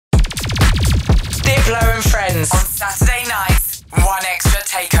Diplo and Friends on Saturday nights. One Extra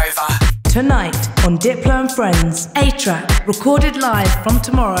Takeover. Tonight on Diplo and Friends, A-Track recorded live from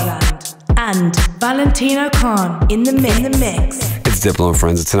Tomorrowland, and Valentino Khan in the mix. It's Diplo and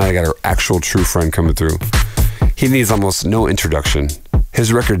Friends, and tonight I got an actual true friend coming through. He needs almost no introduction.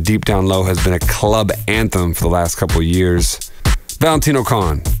 His record Deep Down Low has been a club anthem for the last couple of years. Valentino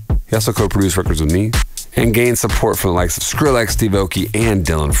Khan. He also co-produced records with me and gained support from the likes of Skrillex, Steve Aoki, and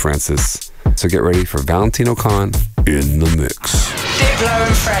Dylan Francis. So get ready for Valentino Khan in the mix. Diplo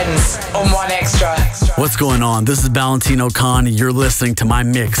and Friends on One Extra. What's going on? This is Valentino Khan, and you're listening to my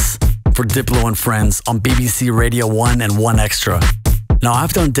mix for Diplo and Friends on BBC Radio 1 and 1 Extra. Now,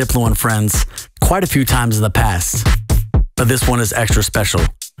 I've done Diplo and Friends quite a few times in the past, but this one is extra special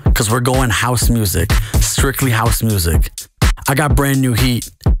because we're going house music, strictly house music. I got brand new heat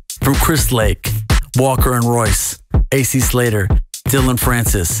from Chris Lake, Walker and Royce, AC Slater, Dylan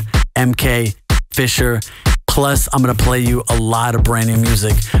Francis, MK, Fisher. Plus, I'm going to play you a lot of brand new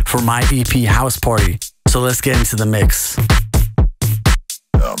music for my EP House Party. So let's get into the mix.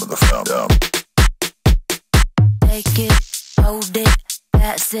 Take it, hold it,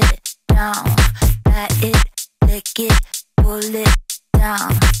 pass it down. Pat it, lick it, pull it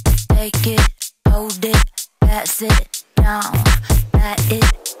down. Take it, hold it, pass it down. Pat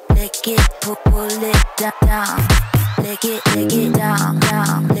it, lick it, pull it down. Lick it down,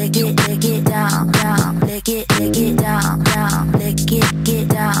 down. Lick it down, down. Lick it down, down. Lick it down, down. Lick it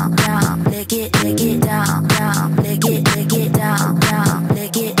down, down. Lick it down, down. Lick it down, down.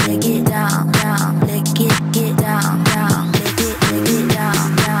 Lick it down, down. Lick it down, down. Lick it down, down. Lick it down,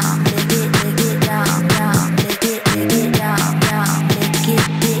 down. Lick it down, down. Lick it down, down.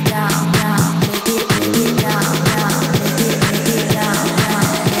 Lick it down, down. Lick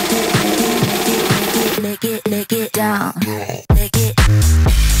it down. Lick it down. Lick it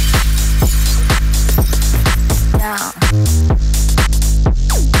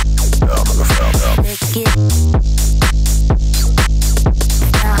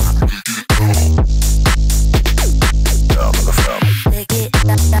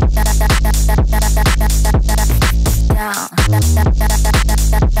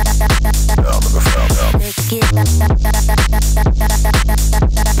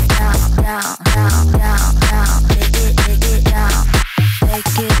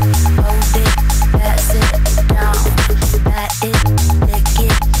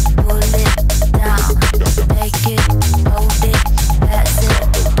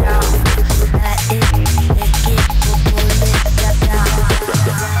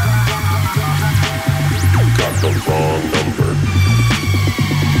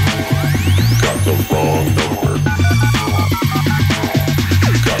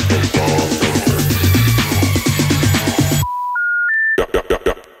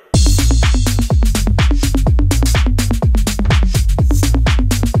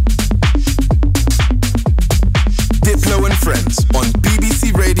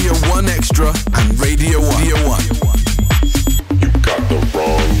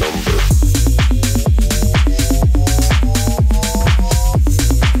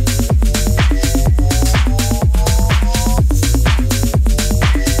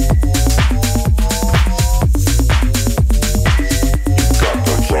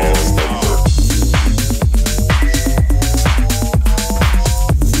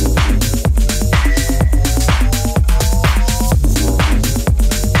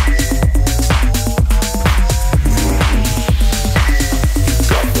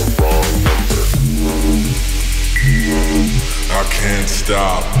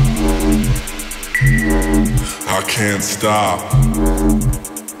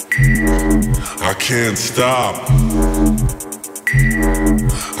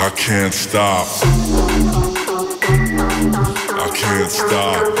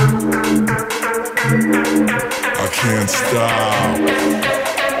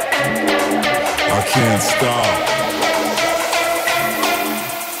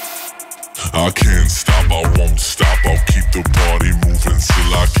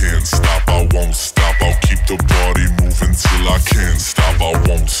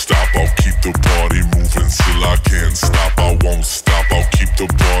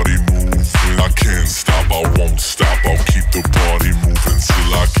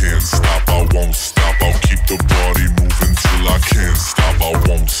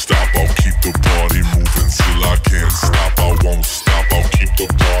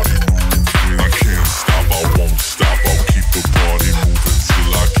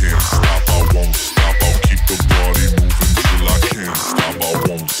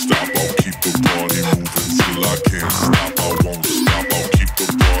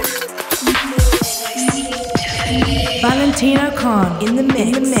Valentino Khan in the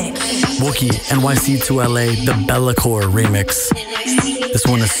mix. Wookie, NYC to LA, the Bellacore remix. This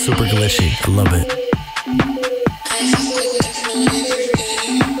one is super glitchy. I love it.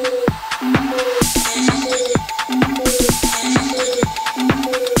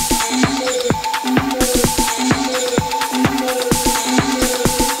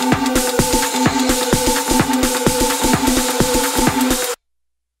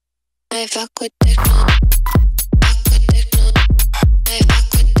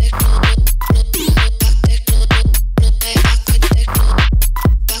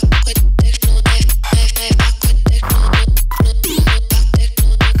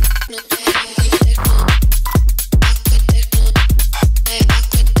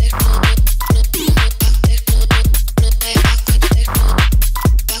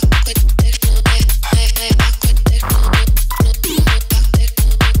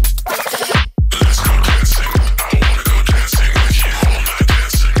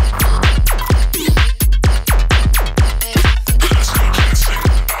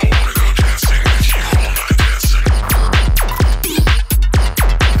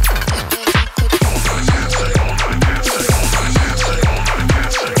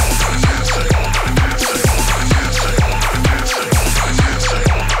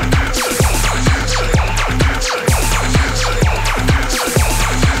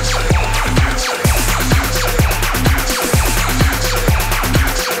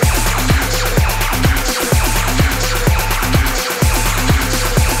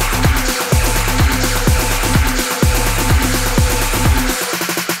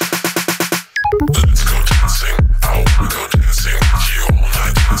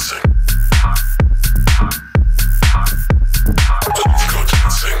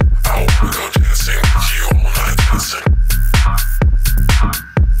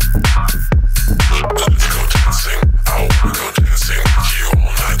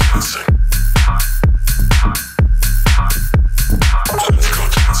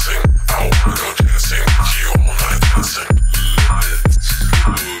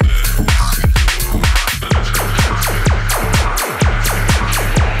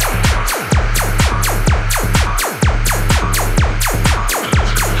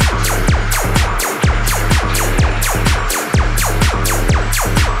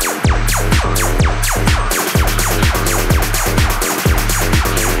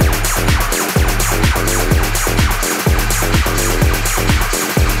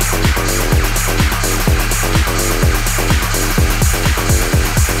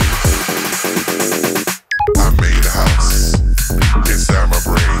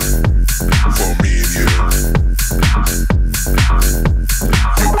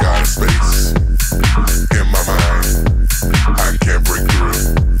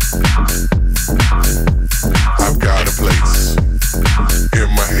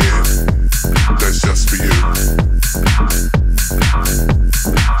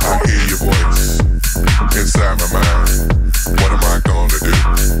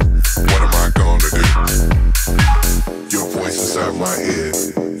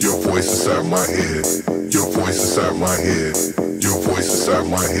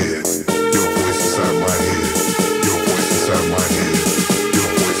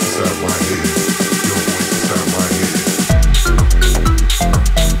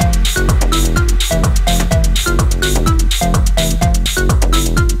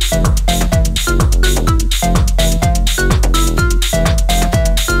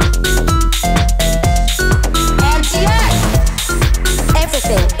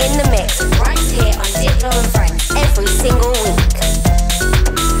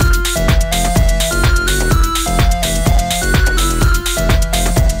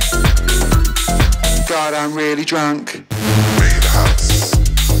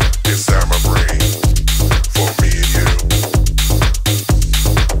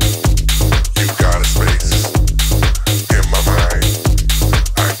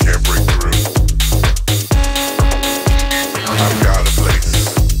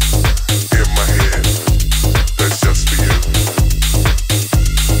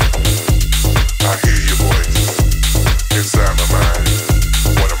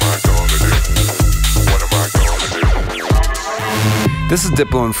 This is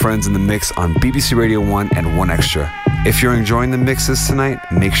Diplo and Friends in the mix on BBC Radio 1 and 1 Extra. If you're enjoying the mixes tonight,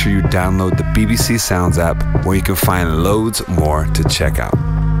 make sure you download the BBC Sounds app where you can find loads more to check out.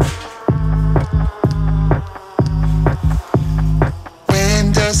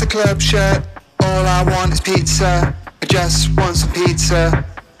 When does the club shut? All I want is pizza. I just want some pizza.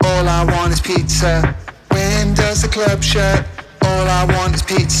 All I want is pizza. When does the club shut? All I want is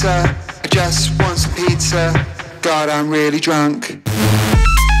pizza. I just want some pizza. God, I'm really drunk.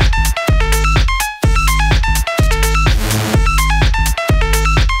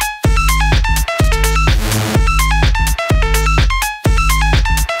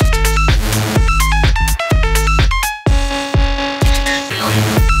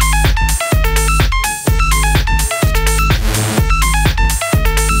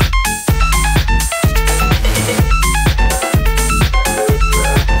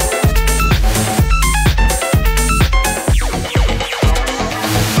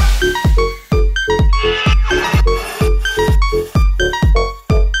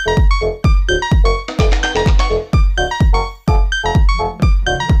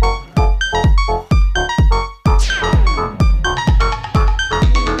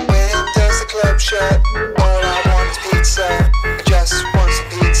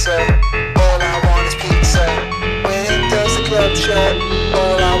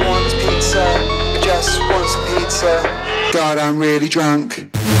 God, I'm really drunk.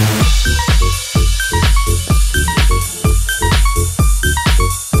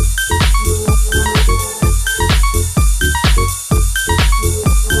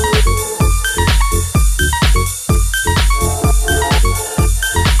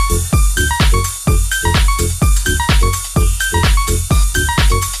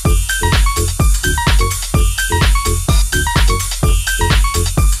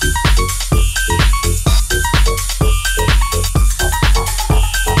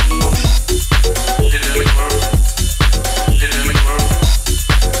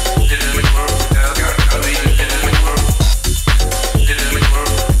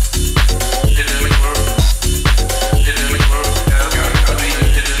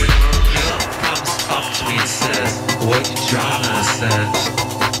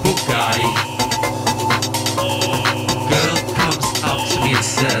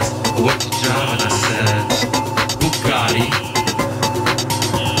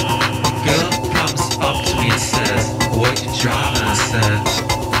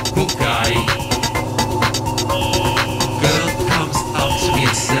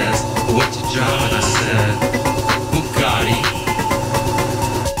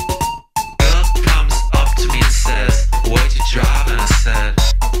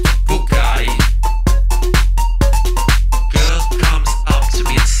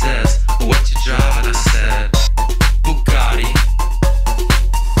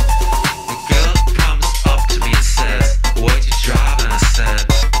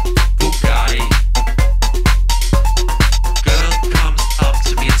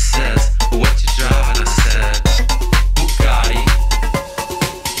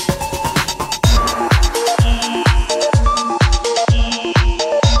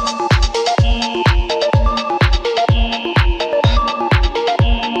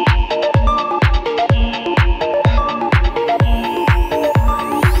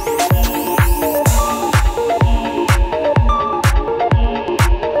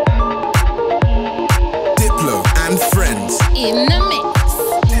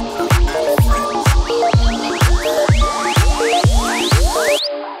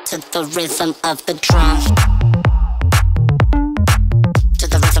 Rhythm of the drum. To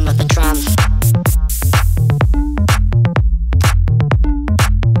the rhythm of the drum.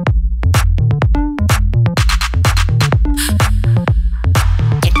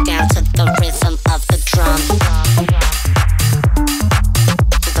 Get down to the rhythm of the drum.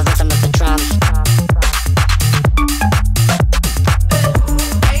 To the rhythm of the drum.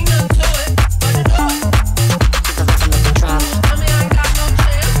 Ain't nothing to it but to do it. To the rhythm of the drum. I mean, I ain't got no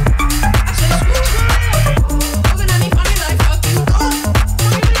chance. I say, screw it. Looking at me funny like fuck you.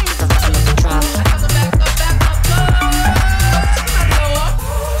 What do you mean? To the rhythm of the drum. I got the back up, go. Go up.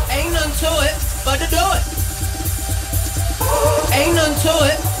 Ain't nothing to it but to do it. Ain't nothing to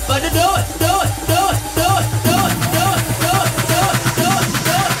it but to do it. Do it, do it, do it, do it, do it, do it, do it, do it, do it,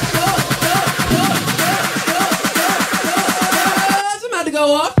 do it, do it, do it, do it, do it. I'm about to go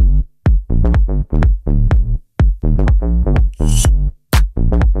up.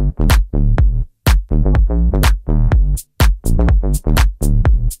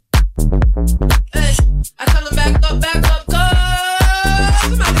 Hey, I tell them back up, go.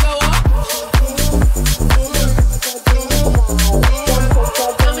 I'm about to go up.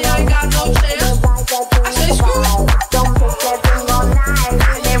 Tell me I ain't got no chance. I say screw it. Don't take that thing all night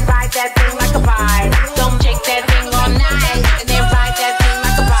and then ride that thing like a bike. Don't take that thing all night and then ride that thing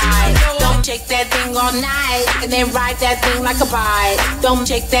like a bike. Don't take that thing all night and then ride that thing like a bike. Don't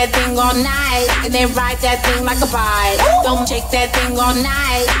take that thing all night and then ride that thing like a bike. Don't take that thing all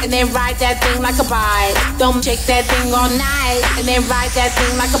night and then ride that thing like a bike. Don't take that thing all night and then ride that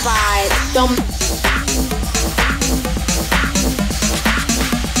thing like a bike. Don't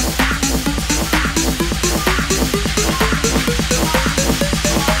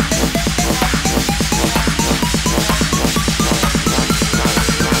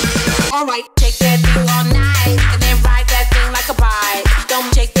alright. Shake that thing all night and then ride that thing like a bike. Don't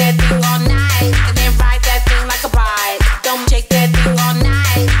shake that thing all night and then ride that thing like a bike. Don't shake that thing all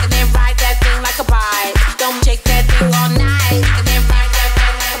night and then ride that thing like a bike. Don't shake that thing all night and then ride that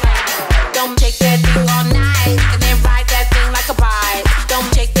thing like a bike. Don't shake that thing all night and then ride that thing like a bike. Don't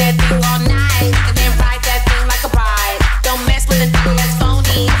shake that thing all night and then ride that thing like a bike. Don't mess with a thing that's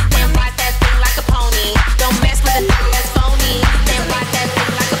phony. Then ride that thing like a pony. Don't mess with a thing that's phony. Then ride that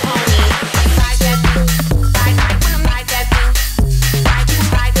thing like a pony. Ride that thing. Ride that thing. Ride that thing. Ride that thing.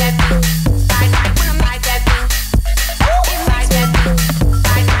 Ride that thing. Ride that thing. Ride that thing.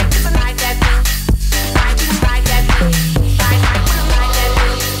 Ride that thing. Ride that thing. Ride that thing. Ride that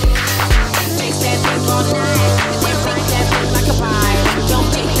thing. Take that thing all night and then ride that thing like a bike. Don't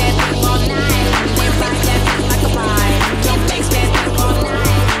take that thing all night and then ride that thing like a bike. Don't take that thing all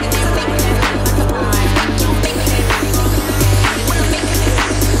night and then ride that thing like a bike. Don't take that thing all night.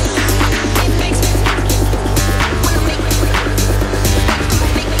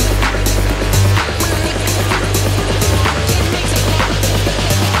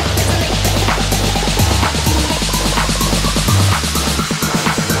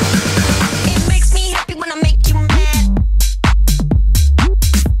 It makes me happy when I make you mad.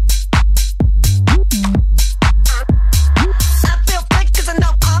 I feel good 'cause I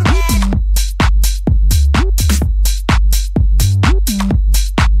know I'm bad.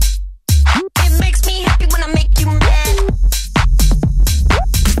 It makes me happy when I make you mad.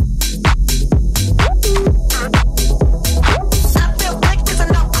 I feel good 'cause I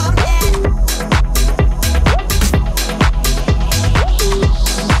know I'm bad.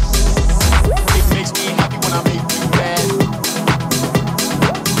 It makes me happy when I make you mad.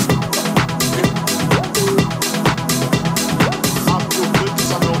 I feel good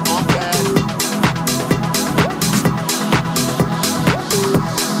 'cause I know I'm bad.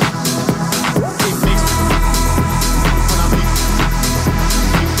 It makes me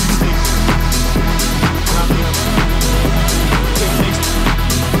when I make you it makes me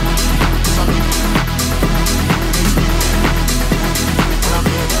 'cause I make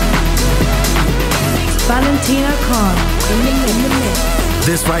Valentino Khan in the mix.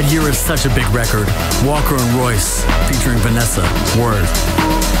 This right here is such a big record. Walker and Royce featuring Vanessa. Word.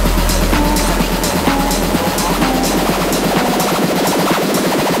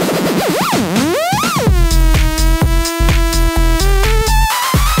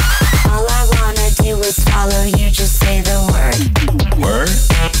 All I wanna do is follow you, just say the word. Word,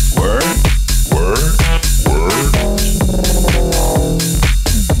 word, word, word.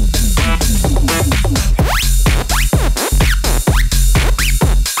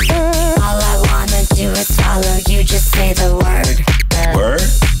 All I wanna do is follow you, just say the word. Word,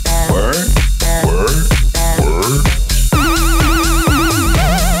 word, word, word.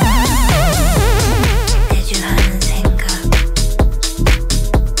 Did you hunt and think up?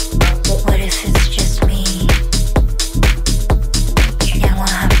 What if it's just me? 영화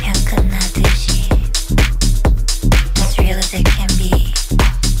한 편 끝나듯이 as real as it can be.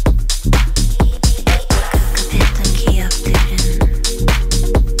 급급했던 기억들은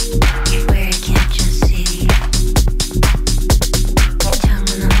where I can't just see. 창문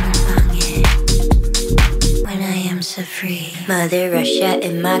없는 방에 when I am so free. Mother Russia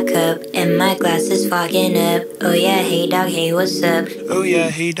in my cup and my glass is fogging up. Oh yeah, hey dog, hey what's up? Oh yeah,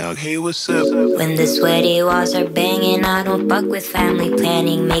 hey dog, hey what's up? When the sweaty walls are banging, I don't fuck with family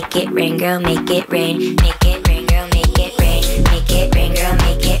planning. Make it rain, girl, make it rain. Make it rain, girl, make it rain. Make it rain, girl,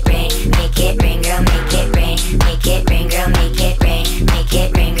 make it rain. Make it rain, girl, make it rain. Make it rain, girl, make it rain. Make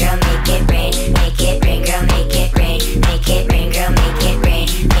it rain, girl, make it rain. Make it rain, girl, make it rain. Make it rain, girl, make it rain.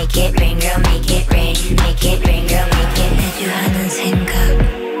 Make it rain, girl, make it rain. Make it rain, girl, make it. 내주 하는 생각.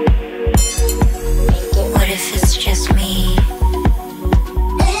 What if it's just me?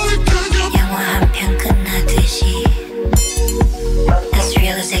 영화 한 편 끝나듯이 as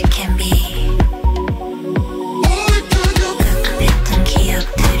real as it can be. 급급했던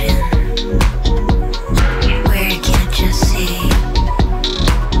기억들은 where I can't just see.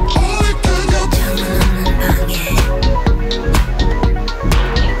 창문 없는 방에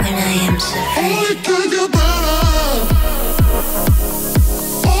when I am so free.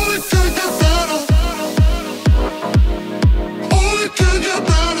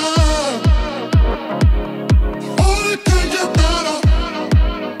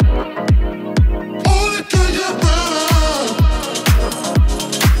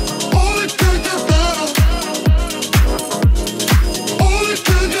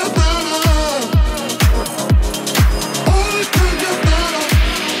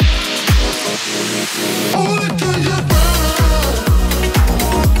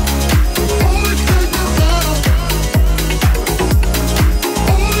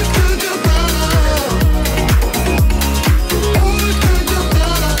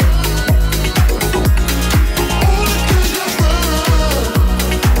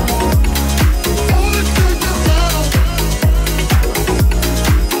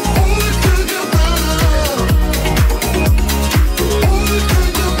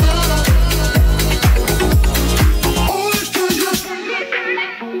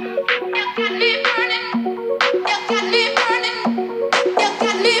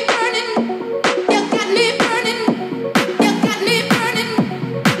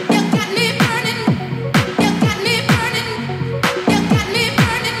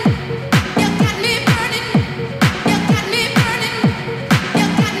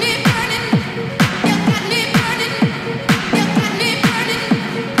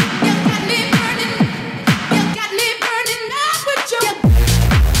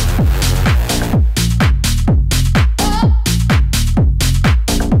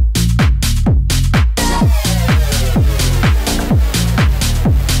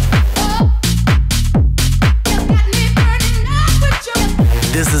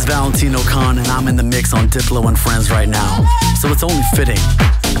 On Diplo and Friends right now, so it's only fitting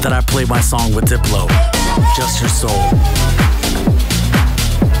that I play my song with Diplo, Just Your Soul.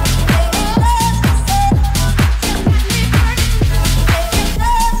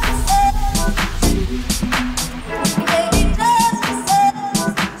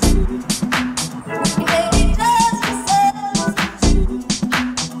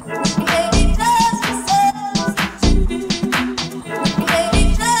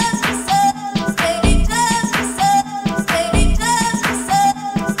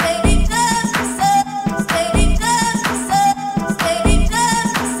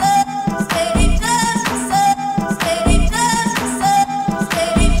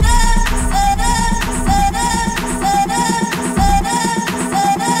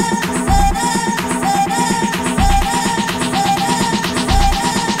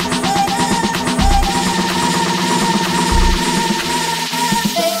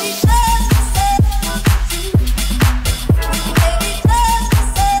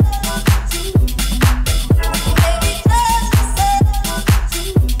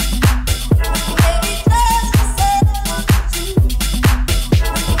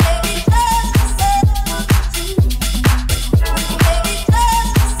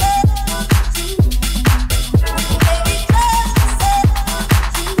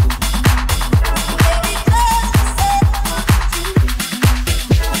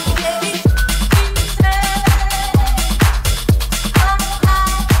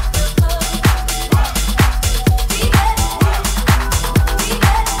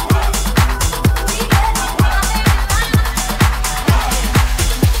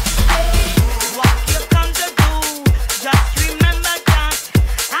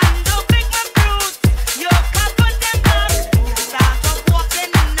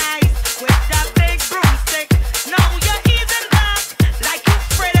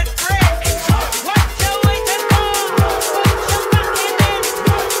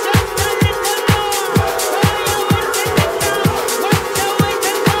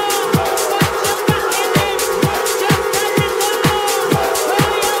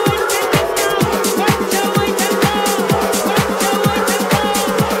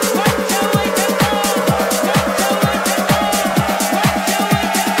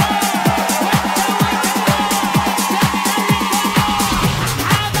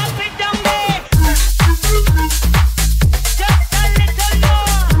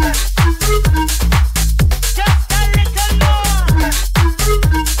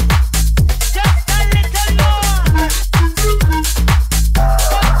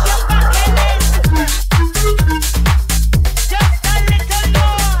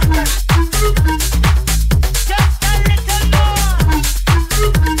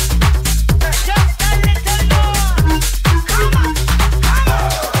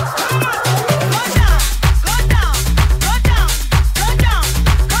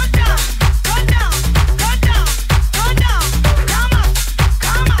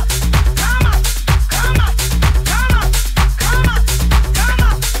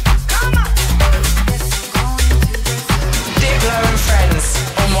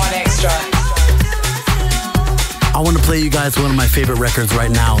 play you guys one of my favorite records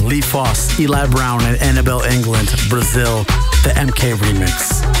right now. Lee Foss, Eli Brown, and Annabelle England, Brazil, the MK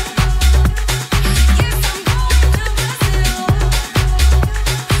remix.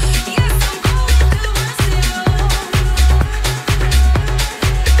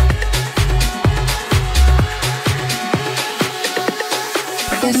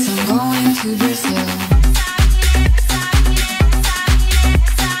 Yes, I'm going to Brazil.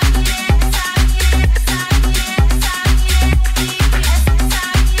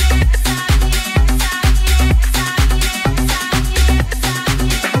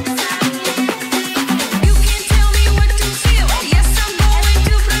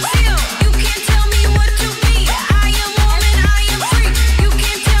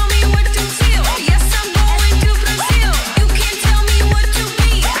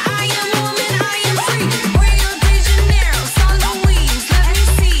 Me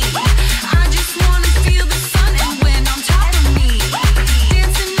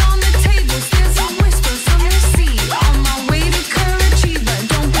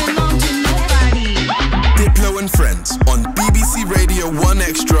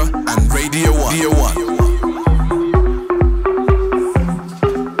Radio 1. Radio 1.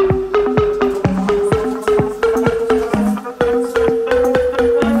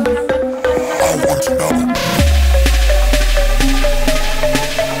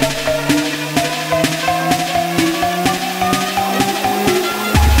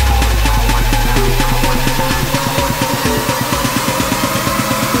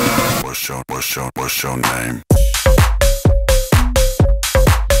 What's your name?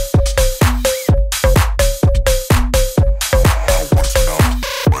 I want to know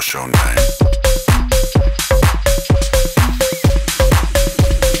what's your name.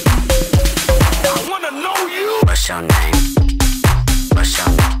 I wanna know you. What's your name? What's your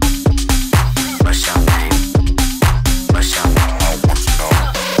name? What's your name? What's your name? I want to know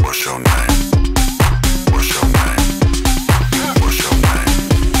what's your name. What's your name? What's your name?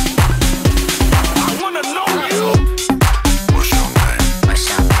 I wanna know you. What's your name? What's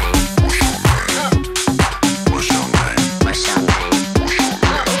your name? What's your name? What's your name?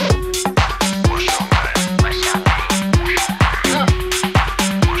 What's your name? What's your name?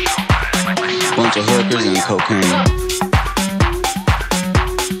 Bunch of hookers and cocaine.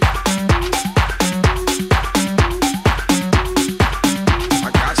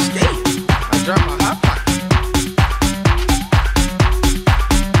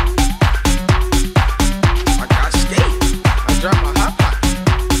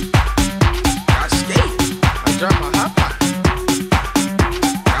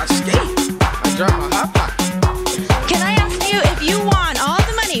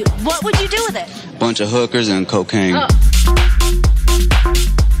 Bunch of hookers and cocaine.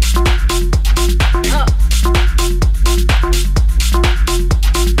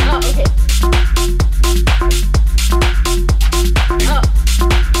 Okay.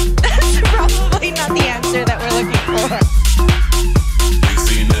 That's probably not the answer that we're looking for. They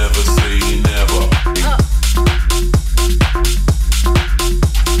say never say never.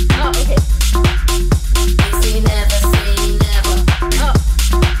 Okay. They say never say never.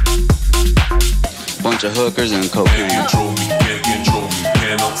 Bunch of hookers and cocaine. Can't control me, can't control me,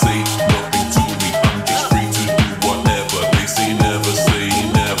 cannot say nothing to me. I'm just free to do whatever. They say never say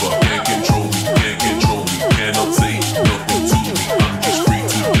never. Can't control me, can't control me, cannot say nothing to me. I'm just free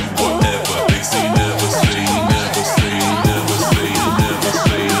to do whatever. They say never say never say never say never say never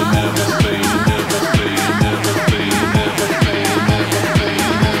say never say never say never say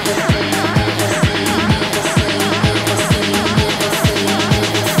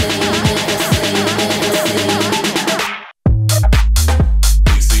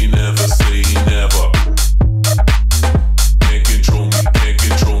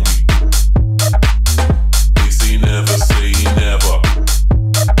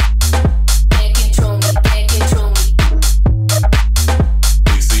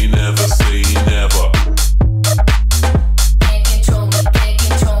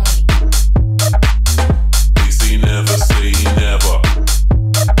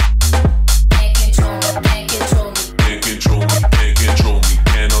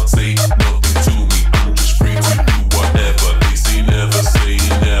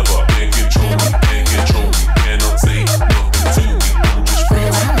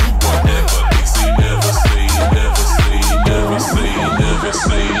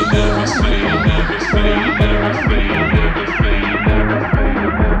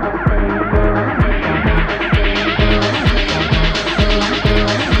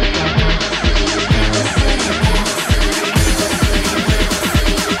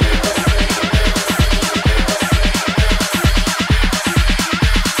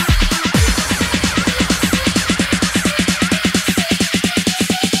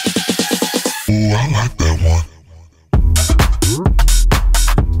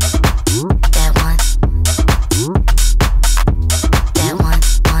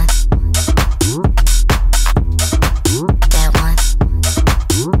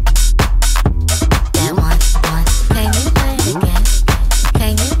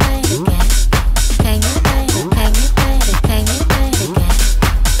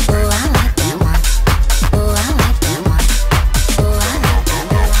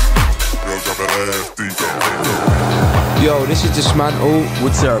Yo, this is Dismantle.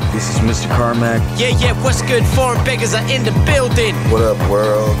 What's up? This is Mr. Carmack. Yeah, what's good? Foreign beggars are in the building. What up,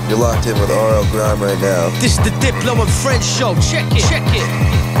 world? You're locked in with RL Grime right now. This is the Diplo and Friends show. Check it, check it.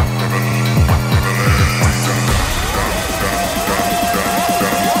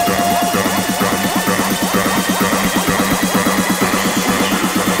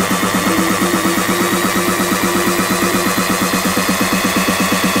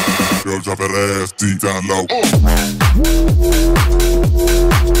 Drop that ass deep down low.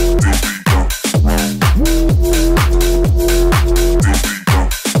 Deep.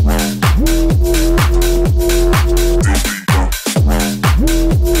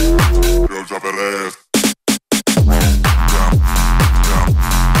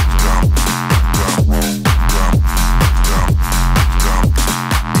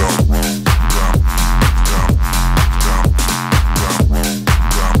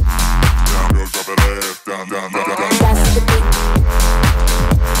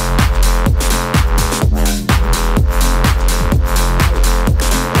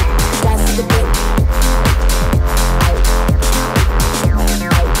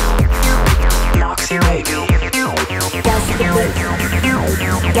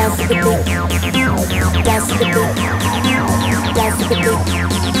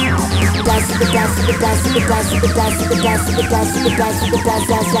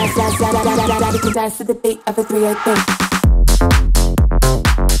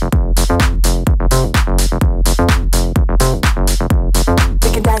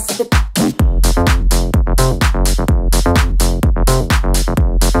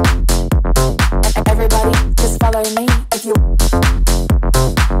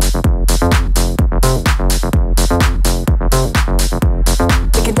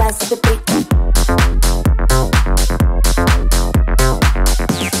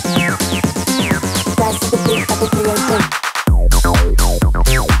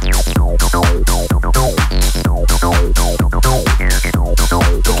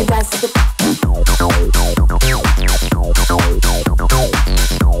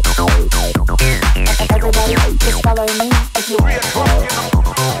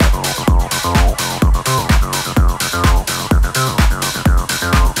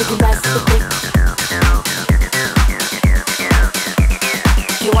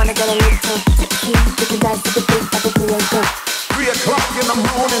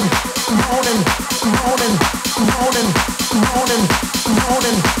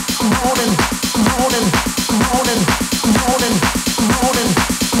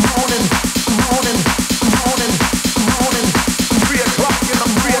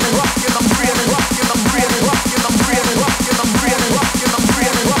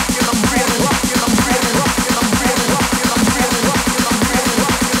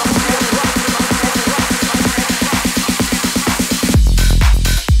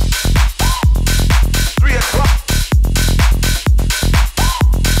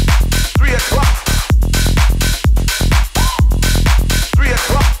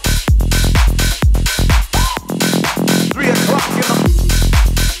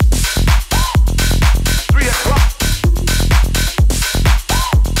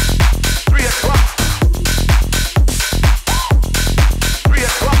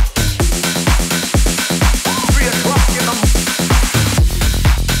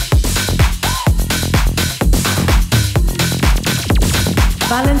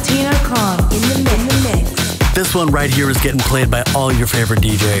 Valentino Khan in the mix. This one right here is getting played by all your favorite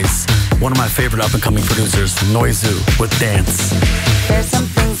DJs. One of my favorite up-and-coming producers, Noizu, with Dance. There's some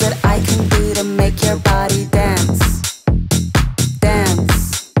things that I can do to make your body dance.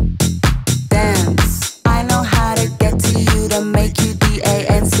 Dance. Dance. I know how to get to you to make you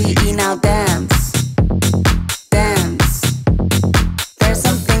D-A-N-C-E. Now dance. Dance. There's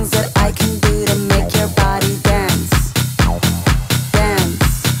some things that I can do to make your body dance.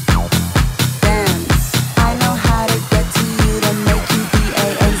 Dance. Dance. I know how to get to you to make you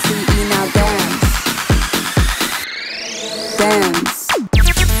D-A-N-C-E. Now dance. Dance.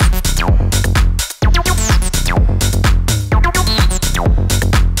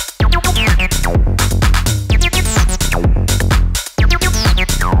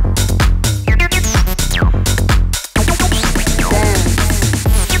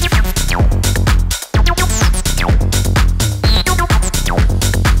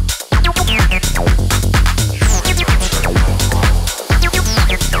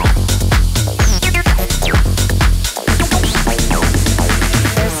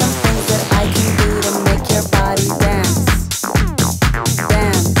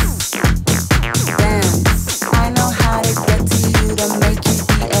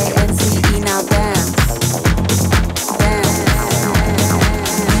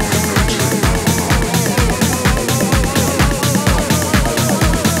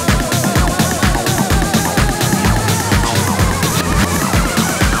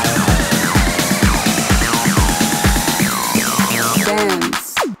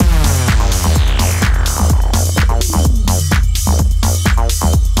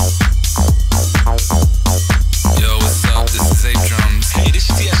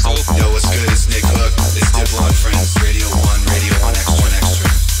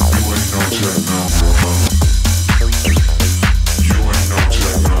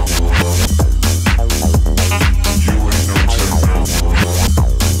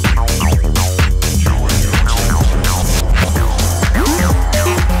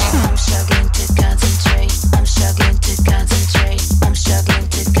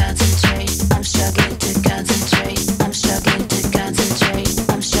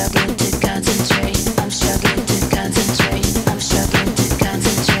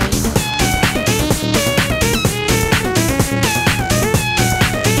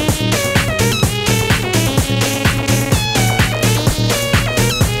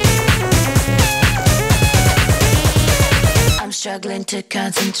 struggling to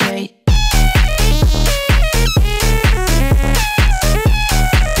concentrate.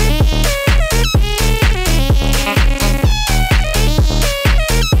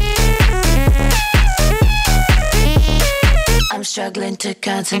 I'm struggling to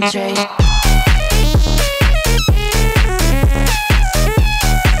concentrate.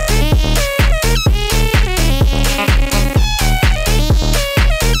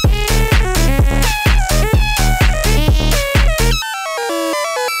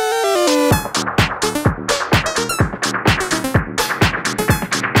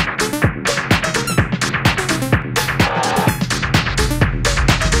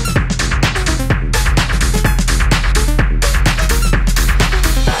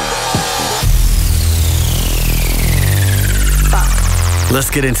 Let's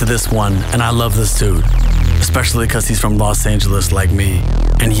get into this one, and I love this dude, especially because he's from Los Angeles like me,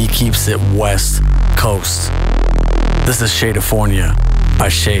 and he keeps it West Coast. This is Shadefornia by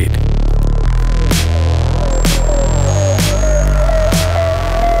Shade.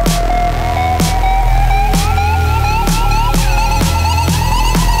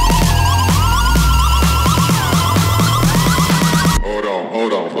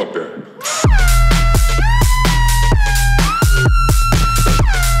 Hold on, fuck that.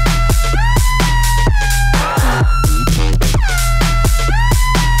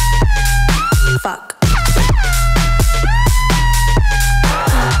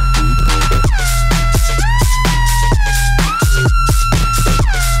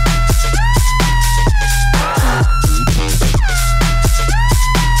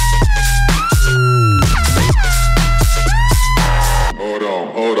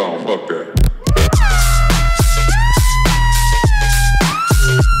 Hold on, fuck that.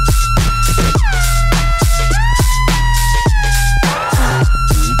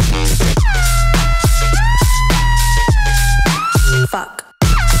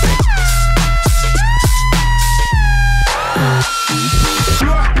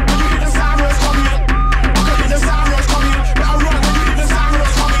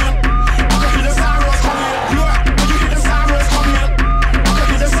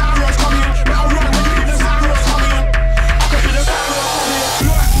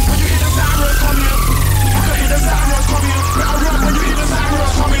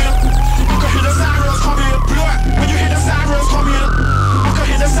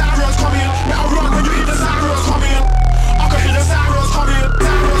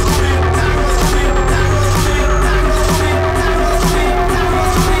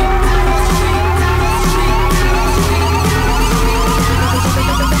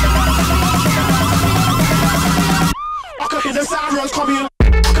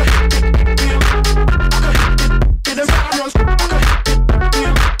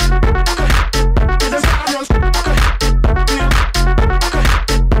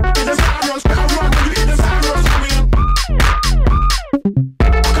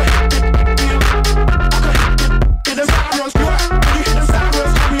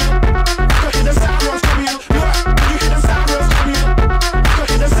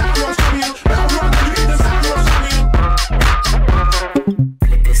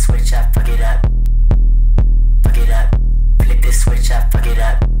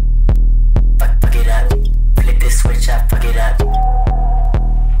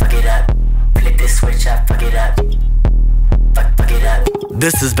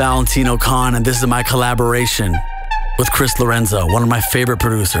 This is Valentino Khan, and this is my collaboration with Chris Lorenzo, one of my favorite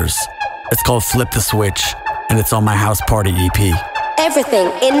producers. It's called Flip the Switch, and it's on my House Party EP.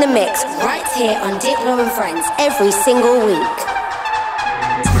 Everything in the mix right here on Diplo and Friends every single week.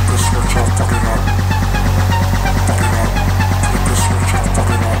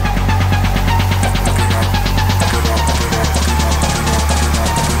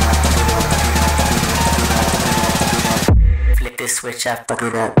 Flip this switch up, fuck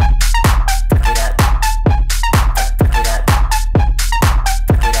it up.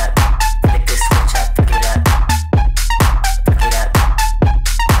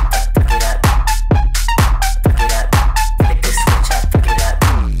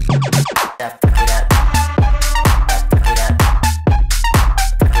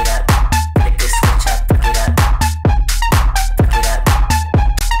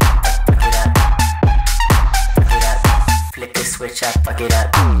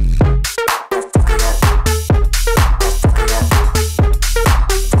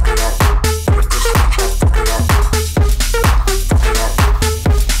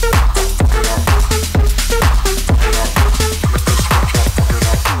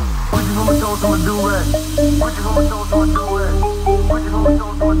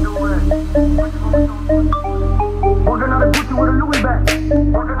 Walking out of Gucci with a new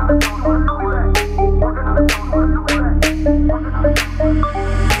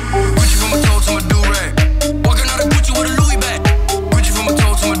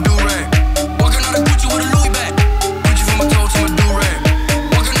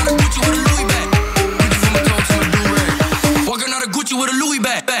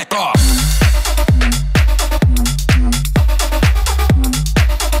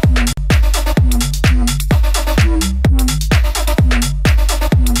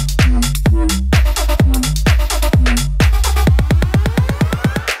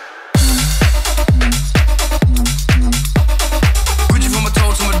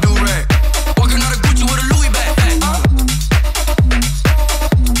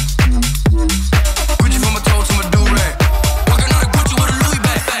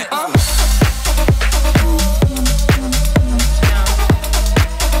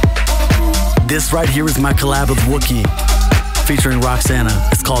This right here is my collab with Wookie, featuring Roxana.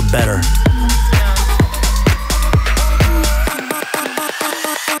 It's called Better.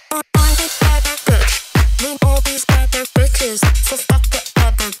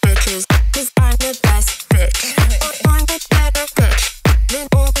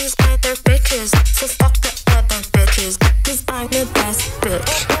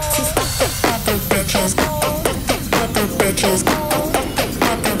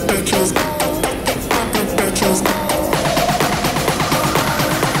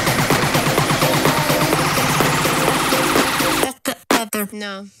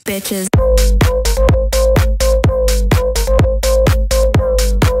 No, bitches.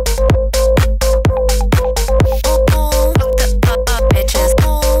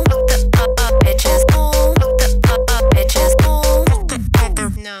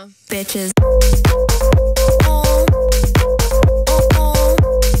 No, bitches.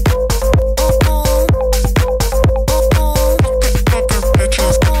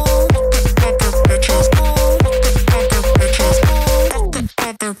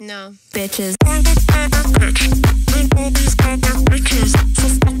 No, bitches.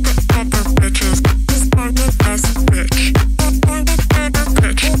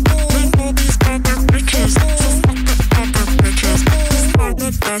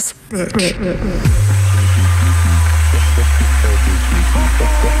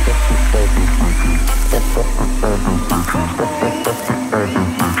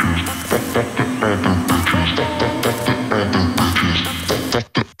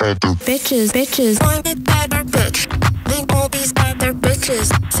 Bitches, bitches. Find a better bitch. Leave all these other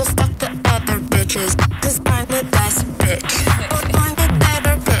bitches. So fuck the other bitches. Cause I'm the best bitch. Find a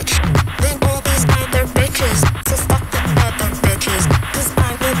better bitch. Leave all these other bitches. So fuck the other bitches. Cause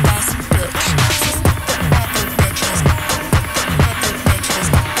I'm the best bitch. So fuck the other bitches. Other bitches.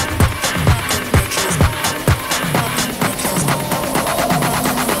 Other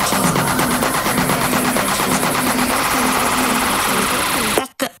bitches.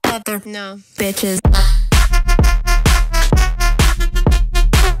 Fuck the other no bitches.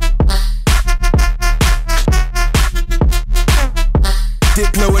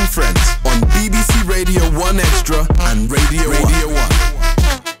 Diplo and Friends on BBC Radio 1 Extra and Radio 1.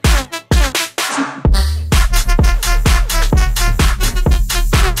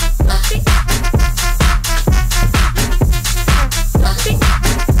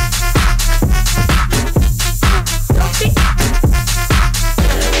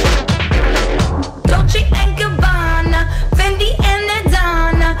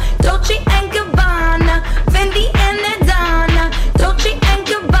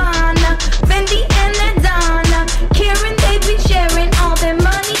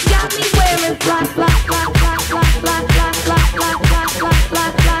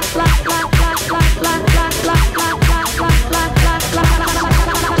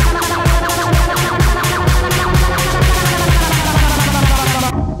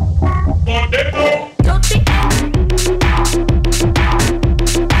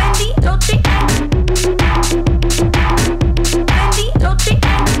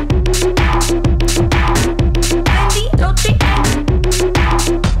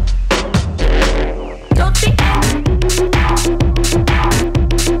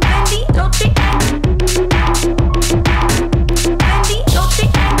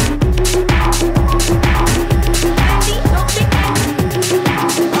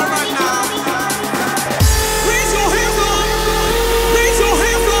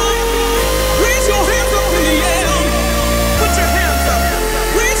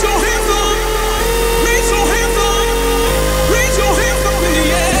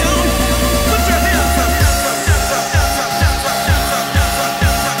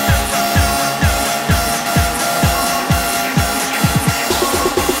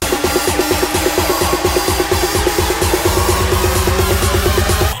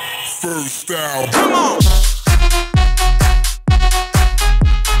 Come on!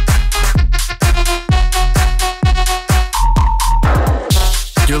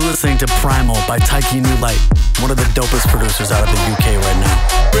 You're listening to Primal by Taiki New Light, one of the dopest producers out of the UK right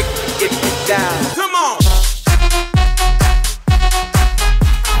now. Break it down. Come on!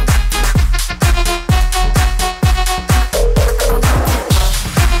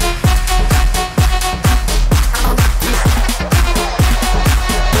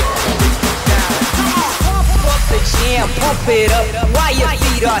 Pump it up while your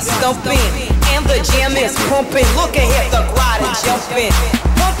feet are stumping and the jam is pumping. Look ahead, the crowd is jumping.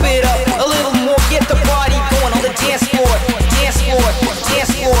 Pump it up a little more, get the party going on the dance floor, dance floor, dance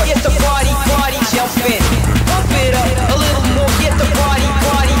floor. Get the party jumping. Pump it up a little more, get the party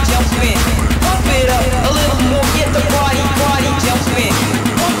jumping.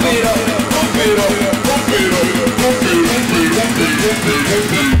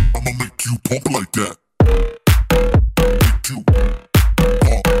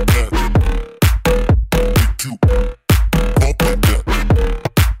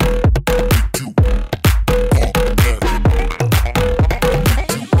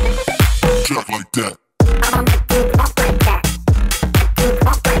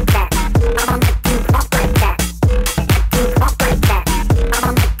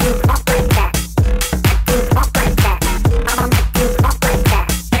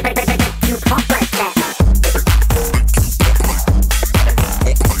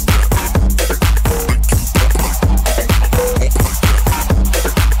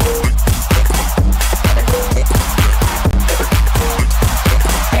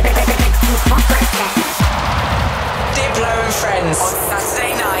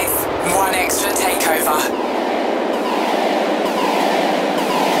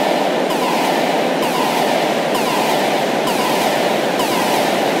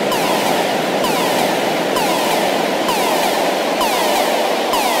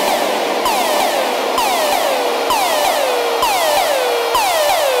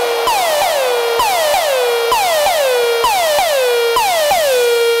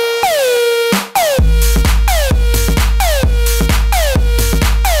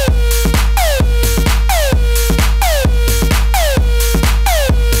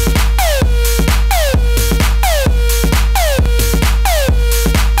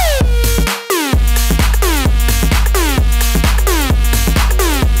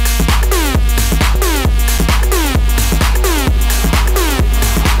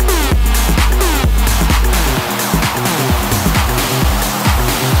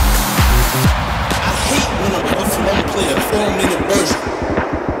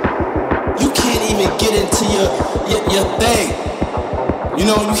 your thing. You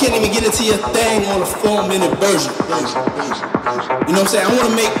know, you can't even get into your thing on a 4-minute version. You know what I'm saying? I want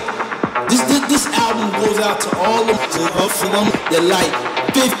to make this album goes out to all of them that like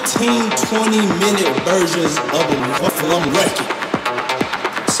 15-20-minute versions of a Buffalo record.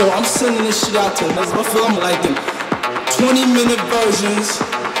 So I'm sending this shit out to them like them 20-minute versions.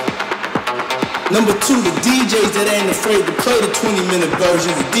 Number 2, the DJs that ain't afraid to play the 20-minute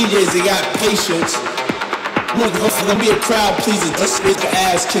versions, the DJs that got patience. Gonna be a crowd pleaser, just make an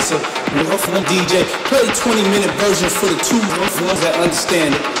ass kisser. DJ, play the 20-minute version for the 2 ones that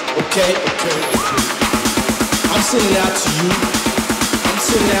understand it. Okay? I'm sending out to you. I'm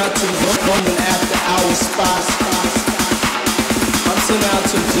sending out to the woman after hours spots. I'm sending out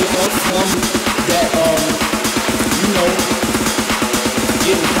to the woman that you know,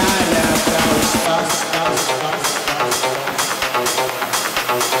 getting high now after hours spots.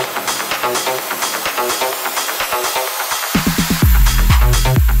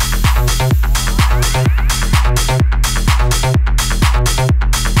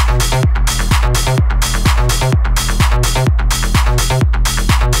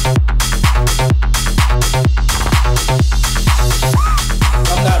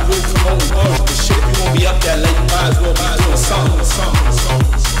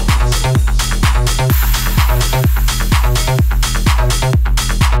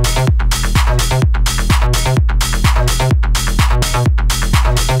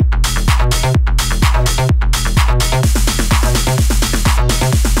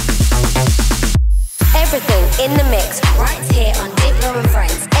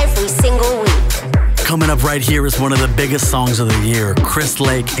 Right here is one of the biggest songs of the year, Chris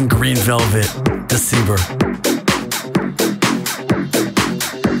Lake and Green Velvet, Deceiver.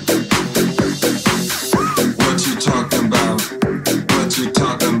 What you talking about? What you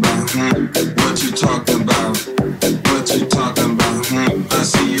talking about? What you talking about? What you talking about? I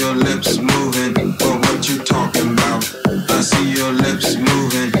see your lips moving, but what you talking about? I see your lips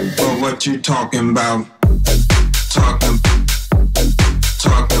moving, but what you talking about? Talking.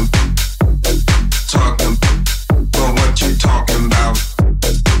 Talking about,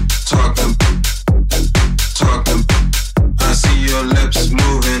 I see your lips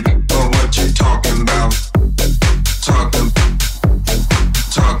moving, but what you talking about? Talking,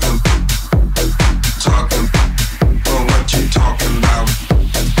 but what you talking about?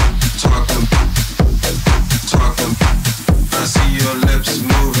 Talking, I see your lips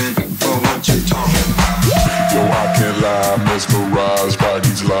moving, but what you talking about? Yo, I can't lie, mesmerized by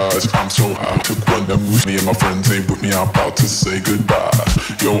these lies. I'm so high, took one them with me and my friends ain't with me, I'm about to say goodbye.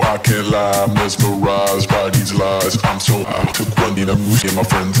 Yo, I can't lie, mesmerized by these lies. I'm so high, took one of them with me and my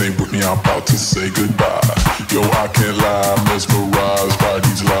friends ain't with me, I'm about to say goodbye. Yo, I can't lie, mesmerized by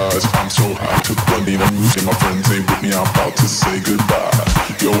these lies. I'm so high, took one of them with me and my friends ain't with me, I'm about to say goodbye.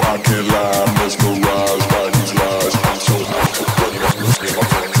 Yo, I can't lie, mesmerized by these lies. I'm so high, took one of them with me and my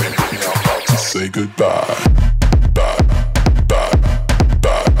friends ain't with me, I'm about to say goodbye. Say goodbye.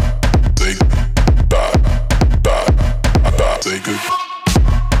 Say goodbye.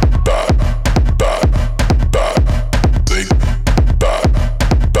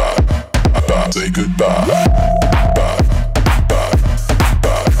 Say goodbye.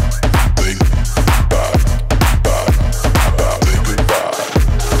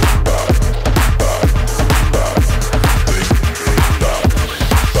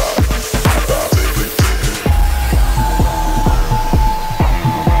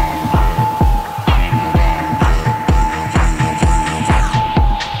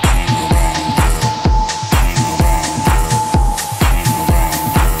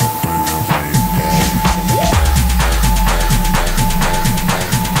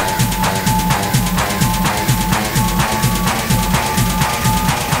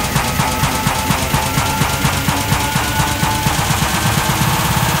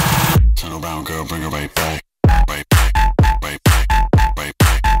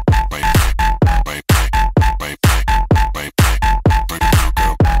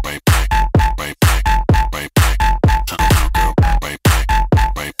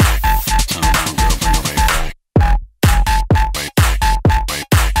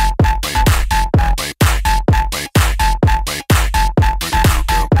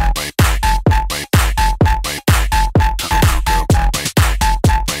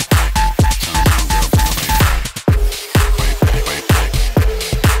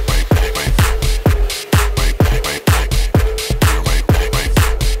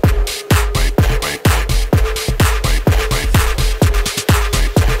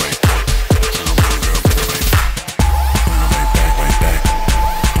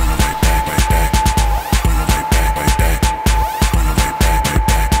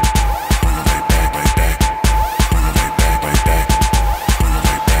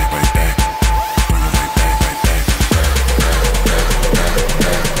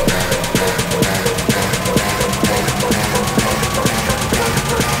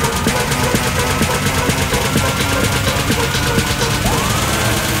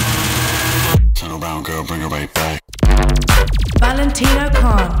 Valentino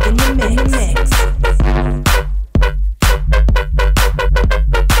Khan in the mix.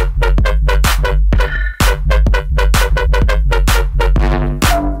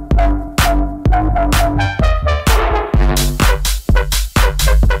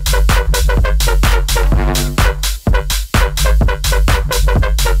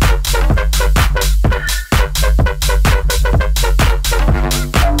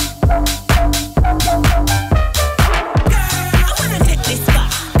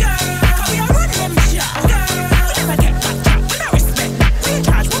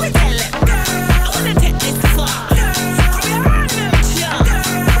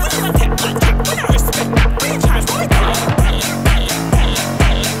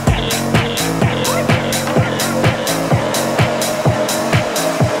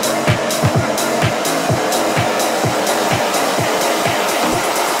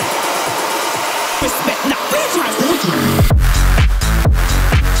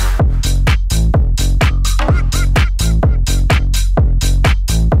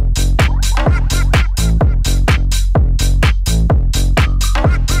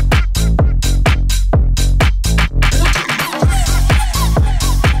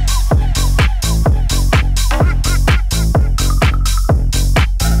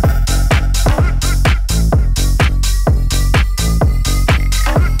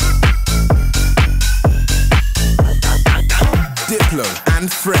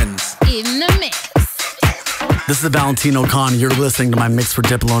 This is Valentino Khan. You're listening to my mix for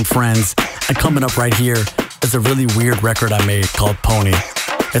Diplo and Friends. And coming up right here is a really weird record I made called Pony.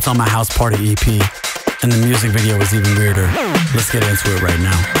 It's on my House Party EP. And the music video is even weirder. Let's get into it right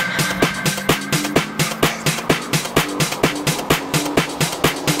now.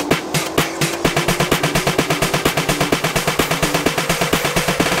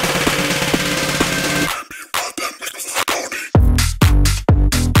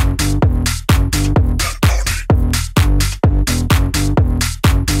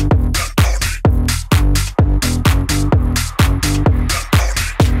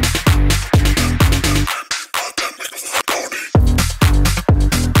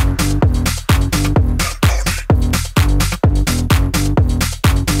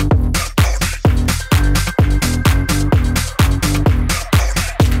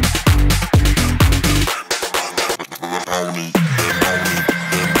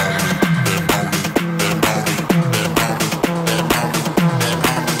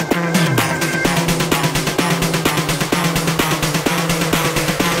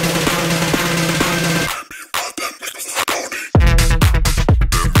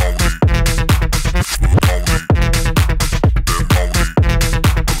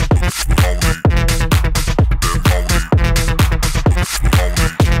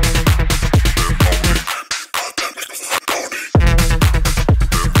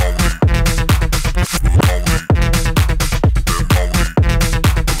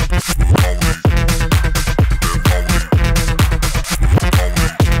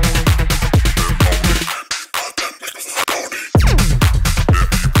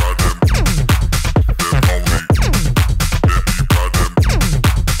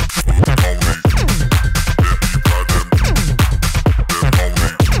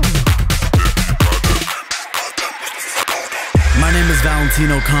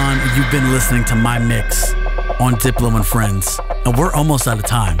 Valentino Khan, you've been listening to my mix on Diplo and Friends. And we're almost out of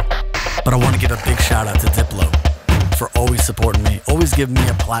time, but I want to give a big shout out to Diplo for always supporting me, always giving me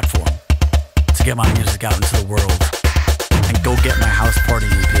a platform to get my music out into the world. And go get my House Party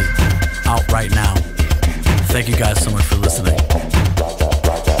EP out right now. Thank you guys so much for listening.